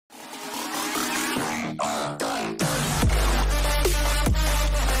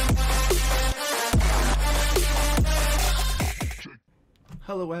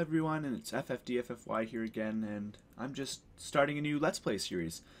Hello everyone, and it's Ffdffy here again, and I'm just starting a new Let's Play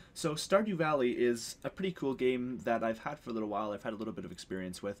series. So Stardew Valley is a pretty cool game that I've had for a little while. I've had a little bit of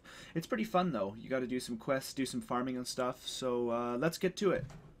experience with. It's pretty fun though. You gotta do some quests, do some farming and stuff, so let's get to it.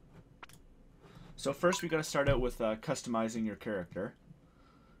 So first we gotta start out with customizing your character.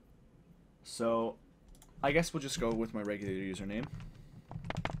 So I guess we'll just go with my regular username.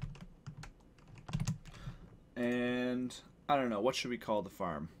 And I don't know, what should we call the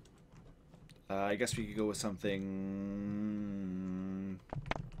farm? I guess we could go with something...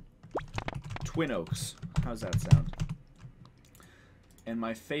 Twin Oaks. How's that sound? And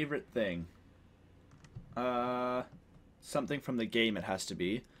my favorite thing. Something from the game it has to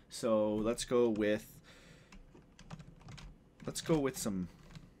be. So let's go with some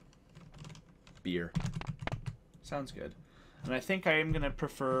beer. Sounds good. And I think I am gonna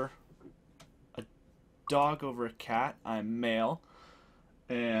prefer dog over a cat. I'm male,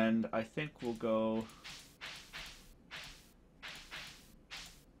 and I think we'll go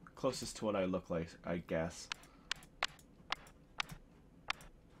closest to what I look like, I guess.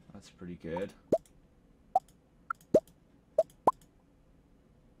 That's pretty good.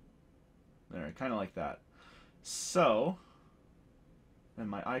 There, kind of like that. So, and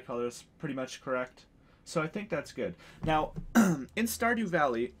my eye color is pretty much correct. So I think that's good. Now, in Stardew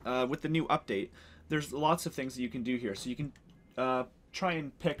Valley, with the new update, there's lots of things that you can do here. So you can try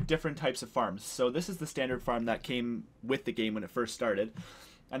and pick different types of farms. So this is the standard farm that came with the game when it first started.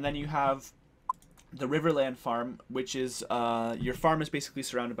 And then you have the Riverland farm, which is your farm is basically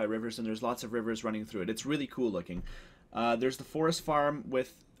surrounded by rivers, and there's lots of rivers running through it. It's really cool looking. There's the forest farm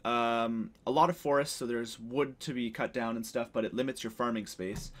with a lot of forest, so there's wood to be cut down and stuff, but it limits your farming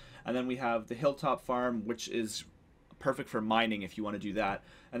space. And then we have the hilltop farm, which is perfect for mining if you want to do that.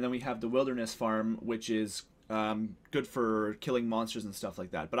 And then we have the wilderness farm, which is good for killing monsters and stuff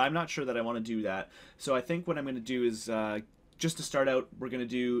like that. But I'm not sure that I want to do that. So I think what I'm going to do is, just to start out, we're going to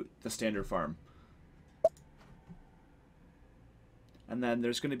do the standard farm. And then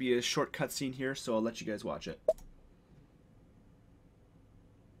there's going to be a short cutscene here, so I'll let you guys watch it.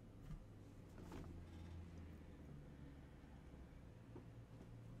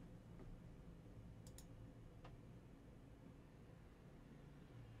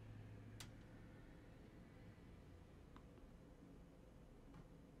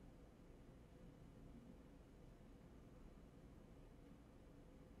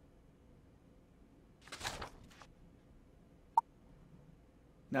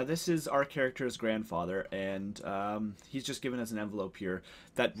 Now this is our character's grandfather, and he's just given us an envelope here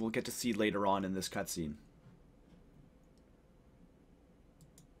that we'll get to see later on in this cutscene.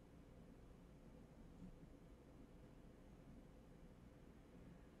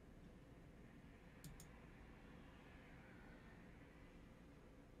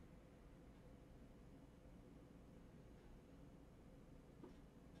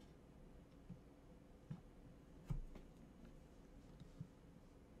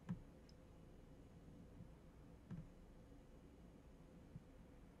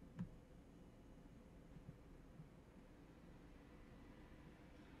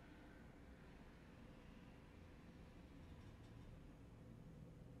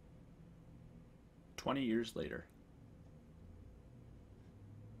 "20 years later."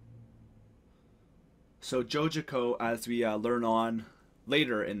 So Jojiko, as we learn on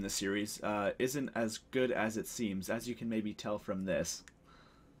later in the series, isn't as good as it seems, as you can maybe tell from this.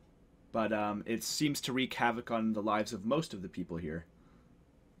 But it seems to wreak havoc on the lives of most of the people here,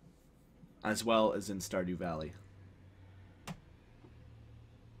 as well as in Stardew Valley.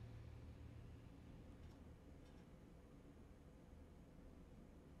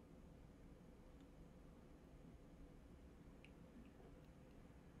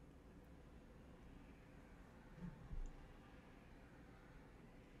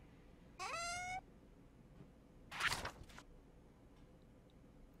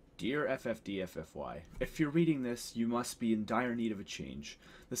 Dear Ffdffy, if you're reading this, you must be in dire need of a change.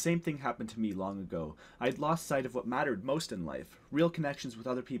 The same thing happened to me long ago. I'd lost sight of what mattered most in life, real connections with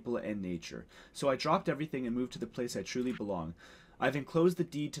other people and nature. So I dropped everything and moved to the place I truly belong. I've enclosed the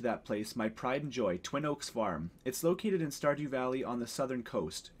deed to that place, my pride and joy, Twin Oaks Farm. It's located in Stardew Valley on the southern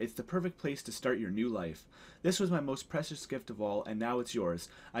coast. It's the perfect place to start your new life. This was my most precious gift of all, and now it's yours.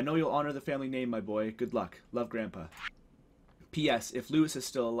 I know you'll honor the family name, my boy. Good luck. Love, Grandpa. P.S. If Lewis is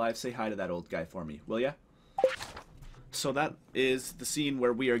still alive, say hi to that old guy for me, will ya? So that is the scene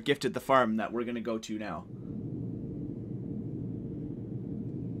where we are gifted the farm that we're going to go to now.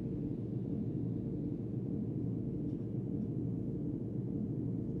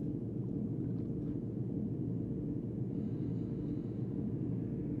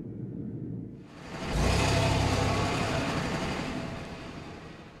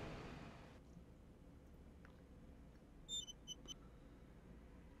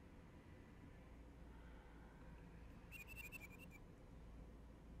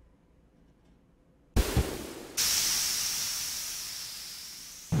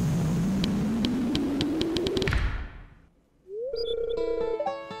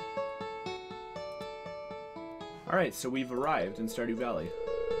 Alright, so we've arrived in Stardew Valley.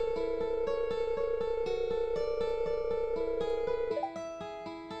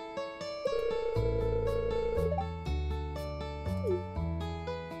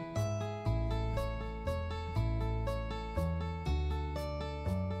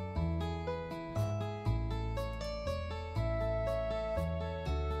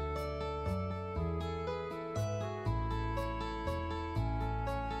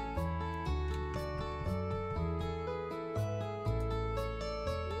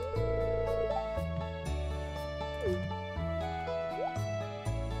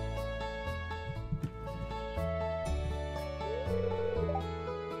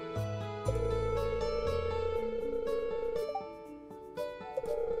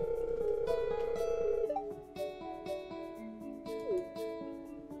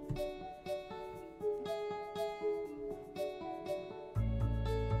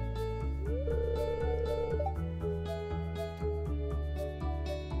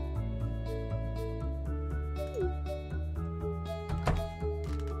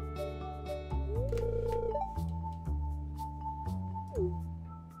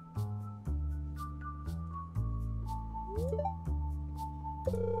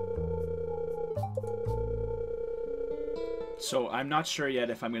 So I'm not sure yet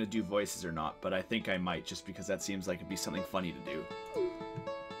if I'm going to do voices or not, but I think I might, just because that seems like it'd be something funny to do.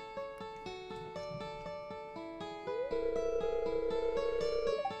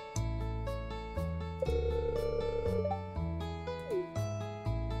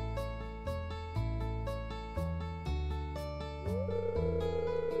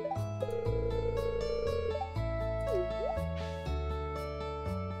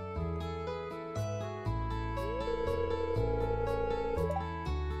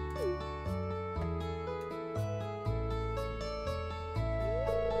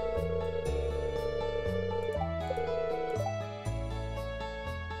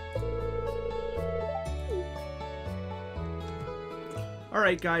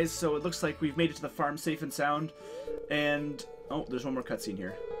 Alright guys, so it looks like we've made it to the farm safe and sound, and... oh, there's one more cutscene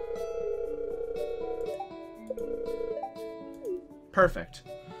here. Perfect.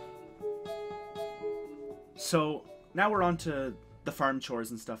 So, now we're on to the farm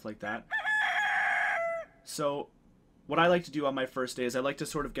chores and stuff like that. So, what I like to do on my first day is I like to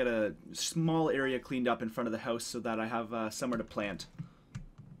sort of get a small area cleaned up in front of the house so that I have somewhere to plant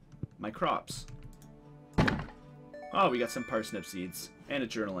my crops. Oh, we got some parsnip seeds. And a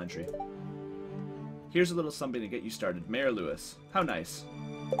journal entry. Here's a little something to get you started. Mayor Lewis. How nice.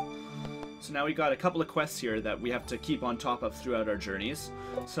 So now we got a couple of quests here that we have to keep on top of throughout our journeys.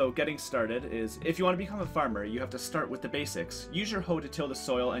 So getting started is, if you want to become a farmer, you have to start with the basics. Use your hoe to till the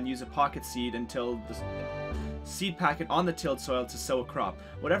soil and use a pocket seed and till the seed packet on the tilled soil to sow a crop.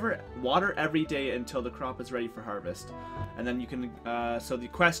 Water every day until the crop is ready for harvest. And then you can, so the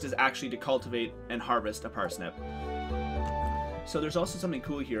quest is actually to cultivate and harvest a parsnip. So there's also something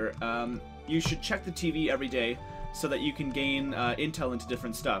cool here. You should check the TV every day so that you can gain intel into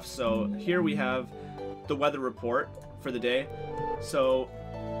different stuff. So here we have the weather report for the day. So,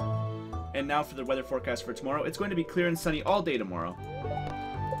 and now for the weather forecast for tomorrow. It's going to be clear and sunny all day tomorrow.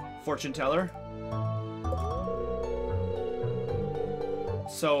 Fortune teller.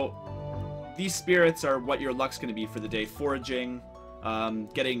 So these spirits are what your luck's going to be for the day. Foraging,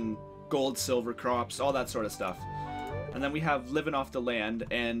 getting gold, silver crops, all that sort of stuff. And then we have Living Off the Land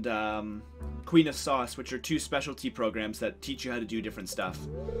and Queen of Sauce, which are two specialty programs that teach you how to do different stuff.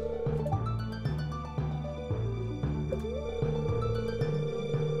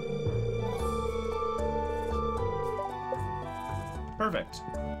 Perfect.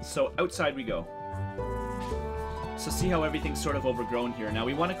 So outside we go. So see how everything's sort of overgrown here. Now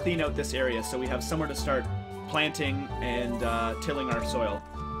we want to clean out this area so we have somewhere to start planting and tilling our soil.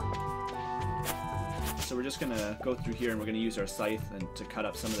 So we're just going to go through here and we're going to use our scythe and to cut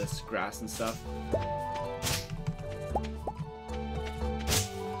up some of this grass and stuff.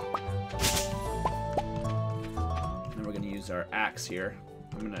 And we're going to use our axe here.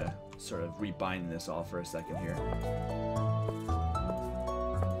 I'm going to sort of rebind this all for a second here.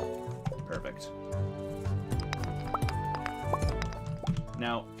 Perfect.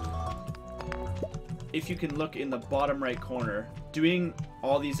 Now, if you can look in the bottom right corner, doing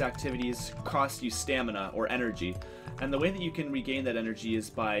all these activities cost you stamina or energy, and the way that you can regain that energy is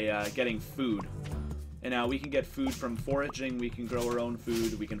by getting food. And now we can get food from foraging, we can grow our own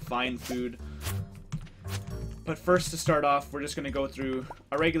food, we can find food. But first, to start off, we're just going to go through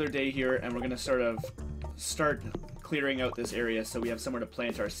a regular day here, and we're going to sort of start clearing out this area so we have somewhere to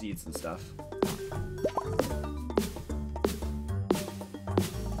plant our seeds and stuff.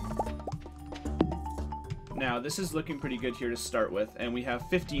 Now, this is looking pretty good here to start with, and we have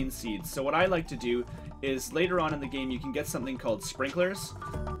 15 seeds. So what I like to do is later on in the game you can get something called sprinklers.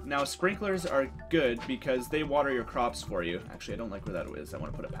 Now, sprinklers are good because they water your crops for you. Actually, I don't like where that is. I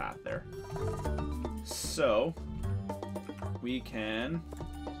want to put a path there. So, we can...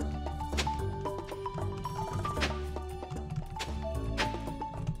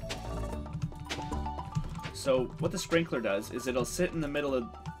 So, what the sprinkler does is it'll sit in the middle of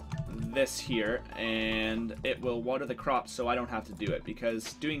this here, and it will water the crops so I don't have to do it,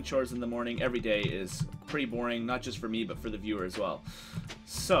 because doing chores in the morning every day is pretty boring, not just for me but for the viewer as well.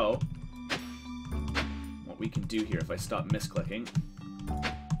 So what we can do here, if I stop misclicking,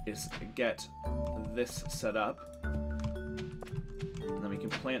 is get this set up, and then we can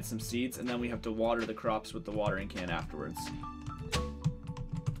plant some seeds, and then we have to water the crops with the watering can afterwards.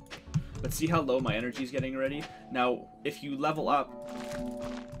 But see how low my energy is getting already? Now, if you level up,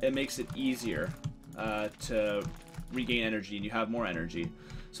 it makes it easier to regain energy, and you have more energy.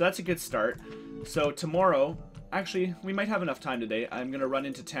 So that's a good start. So tomorrow, actually, we might have enough time today. I'm going to run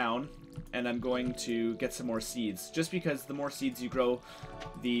into town, and I'm going to get some more seeds. Just because the more seeds you grow,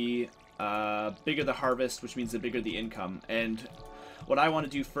 the bigger the harvest, which means the bigger the income. And what I want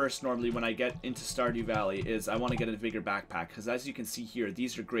to do first, normally, when I get into Stardew Valley, is I want to get a bigger backpack, because as you can see here,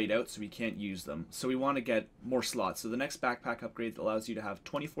 these are grayed out, so we can't use them. So we want to get more slots. So the next backpack upgrade allows you to have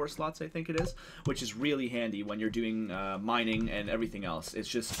 24 slots, I think it is, which is really handy when you're doing mining and everything else.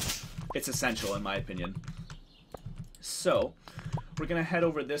 It's essential, in my opinion. So we're going to head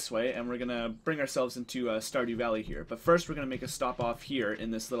over this way, and we're going to bring ourselves into Stardew Valley here. But first, we're going to make a stop off here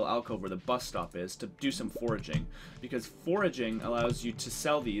in this little alcove where the bus stop is to do some foraging. Because foraging allows you to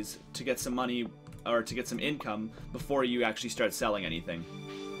sell these to get some money, or to get some income, before you actually start selling anything.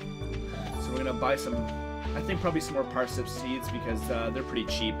 So we're going to buy some, I think probably some more parsnip seeds, because they're pretty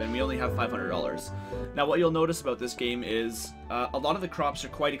cheap, and we only have $500. Now, what you'll notice about this game is a lot of the crops are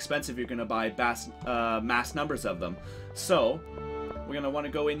quite expensive. You're going to buy mass numbers of them. So we're going to want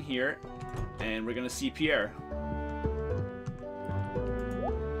to go in here, and we're going to see Pierre.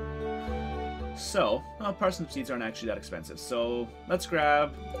 So, well, parsnip seeds aren't actually that expensive. So, let's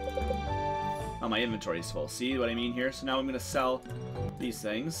grab... Oh, my inventory is full. See what I mean here? So now I'm going to sell these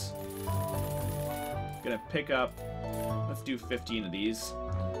things. I'm going to pick up... Let's do 15 of these.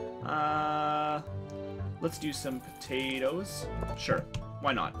 Let's do some potatoes. Sure,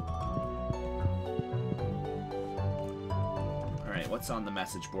 why not? Alright, what's on the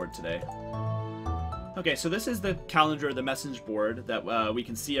message board today? Okay, so this is the calendar, the message board that we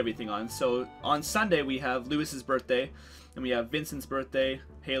can see everything on. So on Sunday we have Lewis's birthday, and we have Vincent's birthday,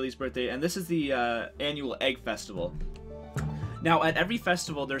 Haley's birthday, and this is the annual egg festival. Now at every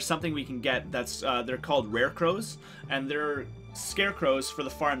festival there's something we can get that's they're called rare crows, and they're scarecrows for the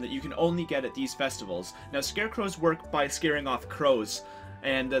farm that you can only get at these festivals. Now scarecrows work by scaring off crows,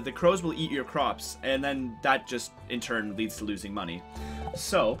 and the crows will eat your crops, and then that just in turn leads to losing money.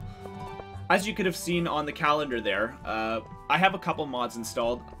 So as you could have seen on the calendar there, I have a couple mods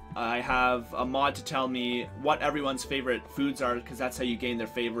installed. I have a mod to tell me what everyone's favorite foods are, because that's how you gain their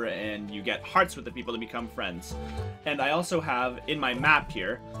favor and you get hearts with the people to become friends. And I also have, in my map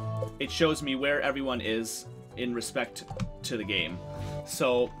here, it shows me where everyone is in respect to the game.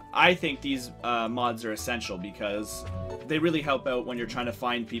 So I think these mods are essential, because they really help out when you're trying to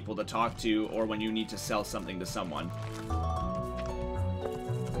find people to talk to, or when you need to sell something to someone.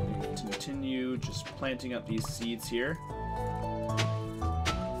 Continue just planting up these seeds here.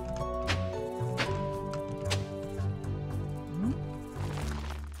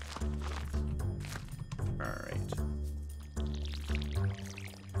 Alright.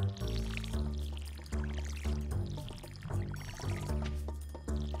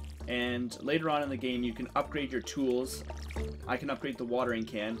 And later on in the game you can upgrade your tools. I can upgrade the watering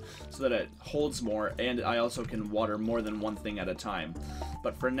can so that it holds more, and I also can water more than one thing at a time.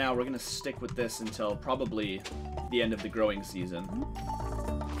 But for now, we're going to stick with this until probably the end of the growing season.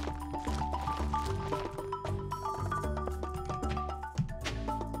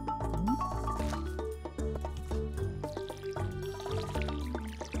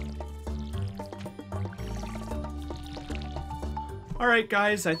 Alright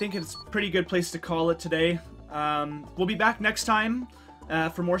guys, I think it's a pretty good place to call it today. We'll be back next time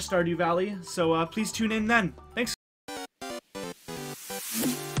for more Stardew Valley, so please tune in then. Thanks.